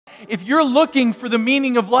If you're looking for the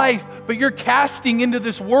meaning of life, but you're casting into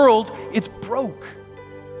this world, it's broke.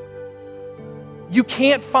 You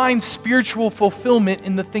can't find spiritual fulfillment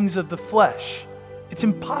in the things of the flesh. It's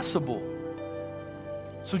impossible.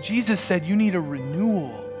 So Jesus said, you need a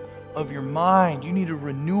renewal of your mind. You need a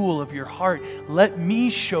renewal of your heart. Let me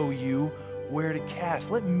show you where to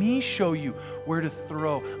cast. Let me show you where to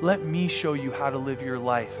throw. Let me show you how to live your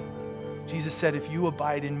life. Jesus said, if you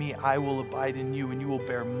abide in me, I will abide in you, and you will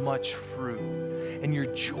bear much fruit, and your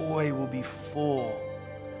joy will be full.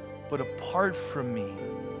 But apart from me,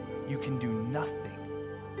 you can do nothing.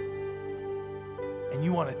 And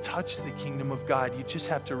you want to touch the kingdom of God, you just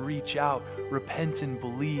have to reach out, repent, and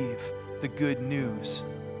believe the good news.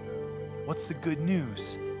 What's the good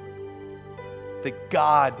news? That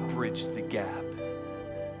God bridged the gap.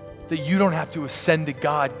 That you don't have to ascend to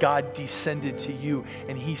God. God descended to you,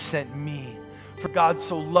 and He sent me. For God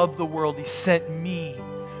so loved the world, He sent me,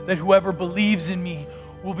 that whoever believes in me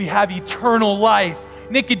will have eternal life.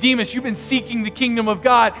 Nicodemus, you've been seeking the kingdom of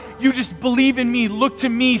God. You just believe in me. Look to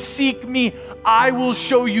me. Seek me. I will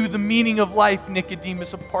show you the meaning of life,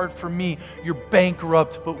 Nicodemus. Apart from me, you're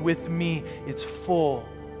bankrupt, but with me, it's full.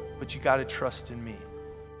 But you got to trust in me.